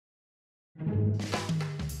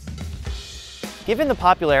Given the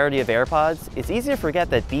popularity of AirPods, it's easy to forget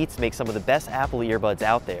that Beats makes some of the best Apple earbuds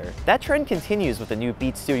out there. That trend continues with the new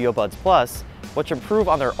Beats Studio Buds Plus, which improve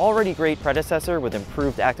on their already great predecessor with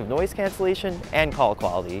improved active noise cancellation and call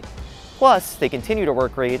quality. Plus, they continue to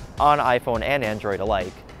work great on iPhone and Android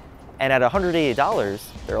alike. And at $180,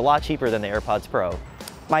 they're a lot cheaper than the AirPods Pro.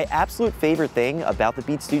 My absolute favorite thing about the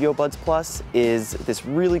Beats Studio Buds Plus is this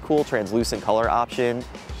really cool translucent color option.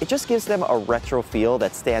 It just gives them a retro feel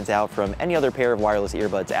that stands out from any other pair of wireless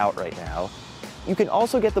earbuds out right now. You can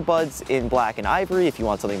also get the buds in black and ivory if you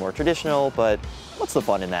want something more traditional, but what's the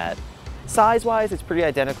fun in that? Size-wise, it's pretty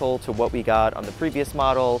identical to what we got on the previous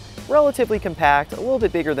model. Relatively compact, a little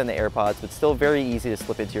bit bigger than the AirPods, but still very easy to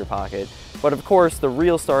slip into your pocket. But of course, the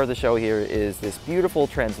real star of the show here is this beautiful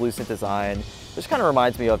translucent design, which kind of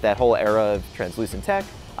reminds me of that whole era of translucent tech.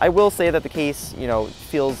 I will say that the case,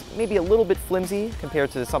 feels maybe a little bit flimsy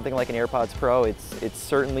compared to something like an AirPods Pro. It's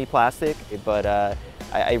certainly plastic, but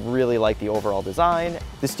I really like the overall design.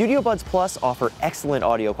 The Studio Buds Plus offer excellent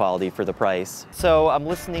audio quality for the price. So I'm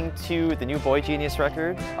listening to the new Boy Genius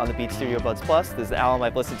record on the Beats Studio Buds Plus. This is an album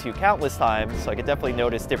I've listened to countless times, so I could definitely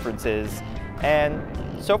notice differences. And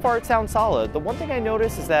so far it sounds solid. The one thing I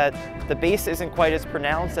noticed is that the bass isn't quite as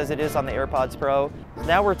pronounced as it is on the AirPods Pro.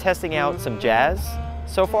 Now we're testing out some jazz.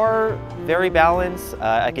 So far, very balanced.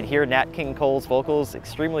 I could hear Nat King Cole's vocals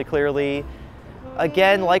extremely clearly.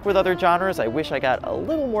 Again, like with other genres, I wish I got a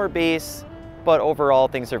little more bass, but overall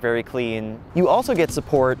things are very clean. You also get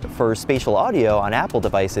support for spatial audio on Apple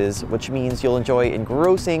devices, which means you'll enjoy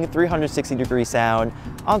engrossing 360-degree sound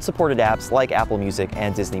on supported apps like Apple Music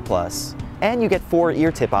and Disney+. And you get 4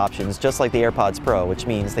 ear tip options just like the AirPods Pro, which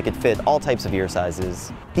means they could fit all types of ear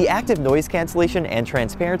sizes. The active noise cancellation and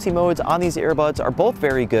transparency modes on these earbuds are both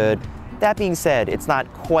very good. That being said, it's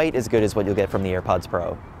not quite as good as what you'll get from the AirPods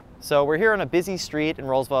Pro. So we're here on a busy street in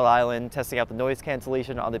Roosevelt Island testing out the noise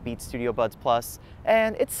cancellation on the Beats Studio Buds Plus,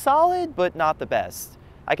 and it's solid but not the best.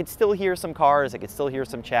 I could still hear some cars, I could still hear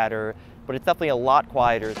some chatter, but it's definitely a lot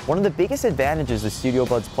quieter. One of the biggest advantages the Studio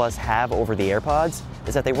Buds Plus have over the AirPods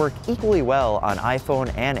is that they work equally well on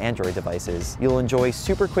iPhone and Android devices. You'll enjoy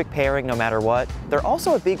super quick pairing no matter what. They're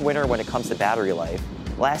also a big winner when it comes to battery life,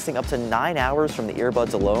 lasting up to 9 hours from the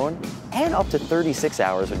earbuds alone, and up to 36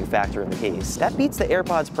 hours when you factor in the case. That beats the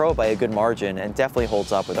AirPods Pro by a good margin and definitely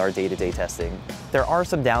holds up with our day-to-day testing. There are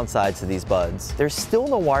some downsides to these buds. There's still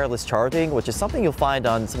no wireless charging, which is something you'll find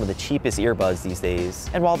on some of the cheapest earbuds these days.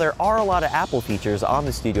 And while there are a lot of Apple features on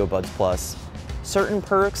the Studio Buds Plus, certain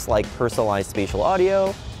perks like personalized spatial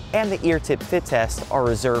audio and the ear tip fit test are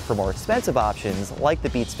reserved for more expensive options like the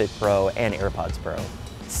Beats Fit Pro and AirPods Pro.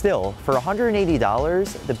 Still, for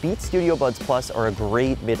 $180, the Beats Studio Buds Plus are a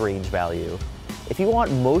great mid-range value. If you want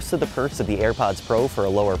most of the perks of the AirPods Pro for a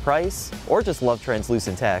lower price, or just love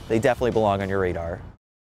translucent tech, they definitely belong on your radar.